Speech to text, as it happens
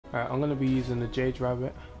Alright, I'm gonna be using the Jade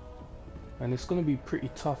Rabbit, and it's gonna be pretty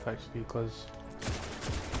tough actually because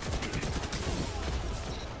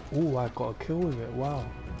oh, I got a kill with it. Wow.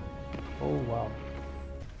 Oh wow.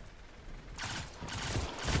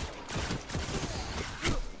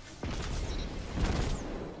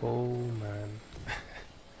 Oh man.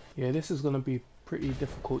 Yeah, this is gonna be pretty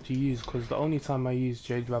difficult to use because the only time I used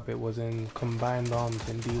Jade Rabbit was in combined arms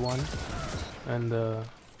in D1, and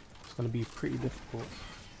it's gonna be pretty difficult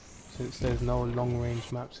since there's no long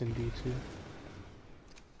range maps in D2.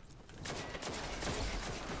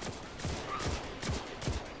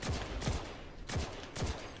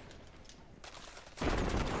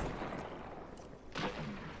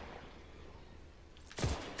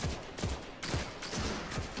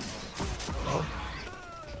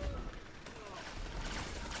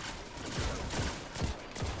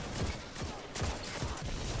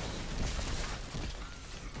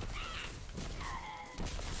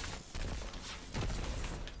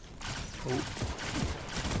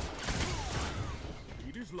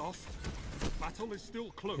 Lead is lost. Battle is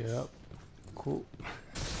still close. Yep. Cool.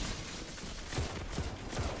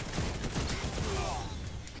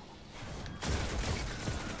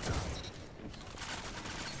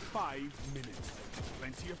 5 minutes.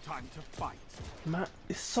 Plenty of time to fight. Man,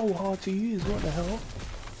 it's so hard to use. What the hell?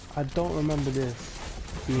 I don't remember this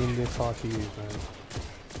being this hard to use, man.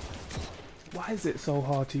 Why is it so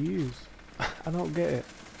hard to use? I don't get it.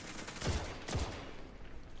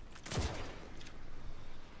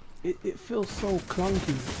 It feels so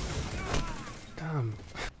clunky. Damn.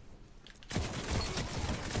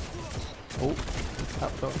 Oh,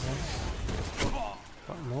 that felt nice.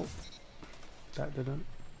 But nope, that didn't.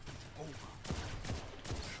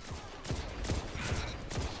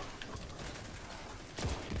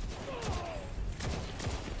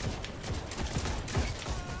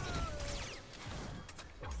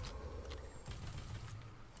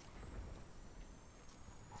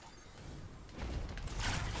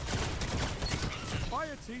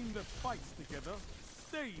 A team that fights together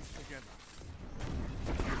stays together.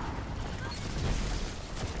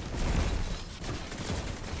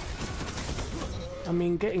 I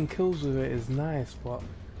mean, getting kills with it is nice, but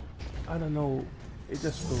I don't know, it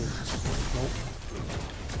just feels... Nope.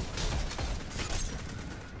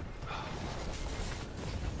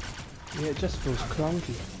 Yeah, it just feels clunky.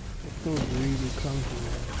 It feels really clunky,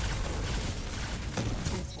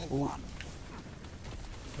 man. Ooh.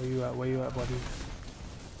 Where you at? Where you at, buddy?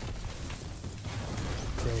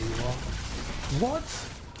 There you are. What?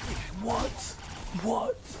 What?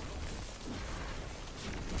 What?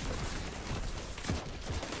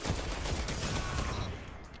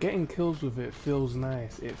 Getting kills with it feels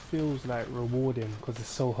nice. It feels like rewarding because it's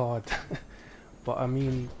so hard. But I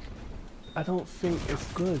mean, I don't think it's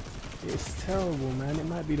good. It's terrible, man. It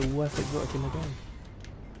might be the worst exotic in the game.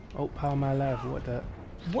 Oh, how am I alive? What the?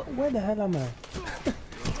 What? Where the hell am I?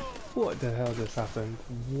 What the hell just happened?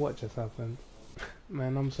 What just happened?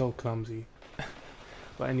 Man, I'm so clumsy.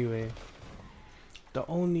 But anyway, the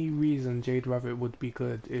only reason Jade Rabbit would be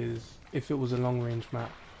good is if it was a long range map.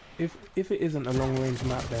 If it isn't a long range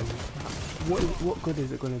map, then what good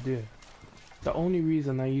is it gonna do? The only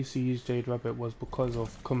reason I used to use Jade Rabbit was because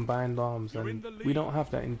of combined arms, and we don't have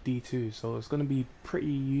that in D2, so it's gonna be pretty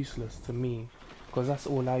useless to me because that's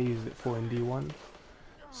all I use it for in D1.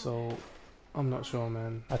 So I'm not sure,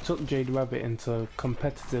 man. I took Jade Rabbit into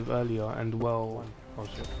competitive earlier and well... Oh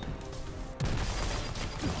shit.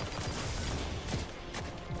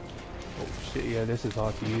 Oh shit, yeah, this is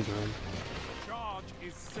hard to use, man. Charge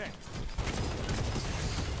is set.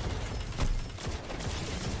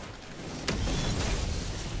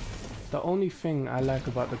 The only thing I like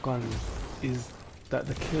about the gun is that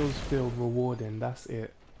the kills feel rewarding, that's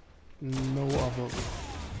it. No other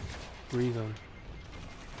reason.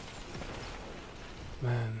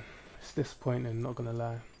 Man, it's disappointing, not gonna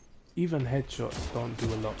lie. Even headshots don't do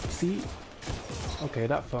a lot. See? Okay,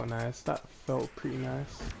 that felt nice. That felt pretty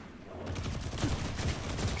nice.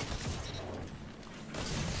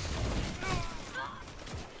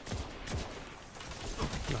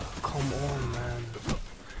 Oh, come on, man.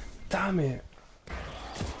 Damn it.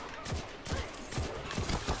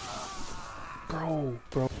 Bro.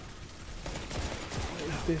 What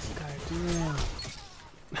is this guy doing?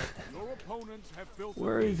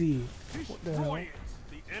 Where is he? What the hell?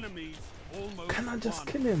 Can I just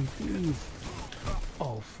kill him, please?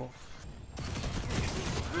 Oh, fuck.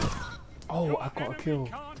 Oh, I got a kill.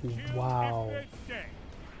 Wow.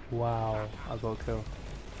 Wow, I got a kill.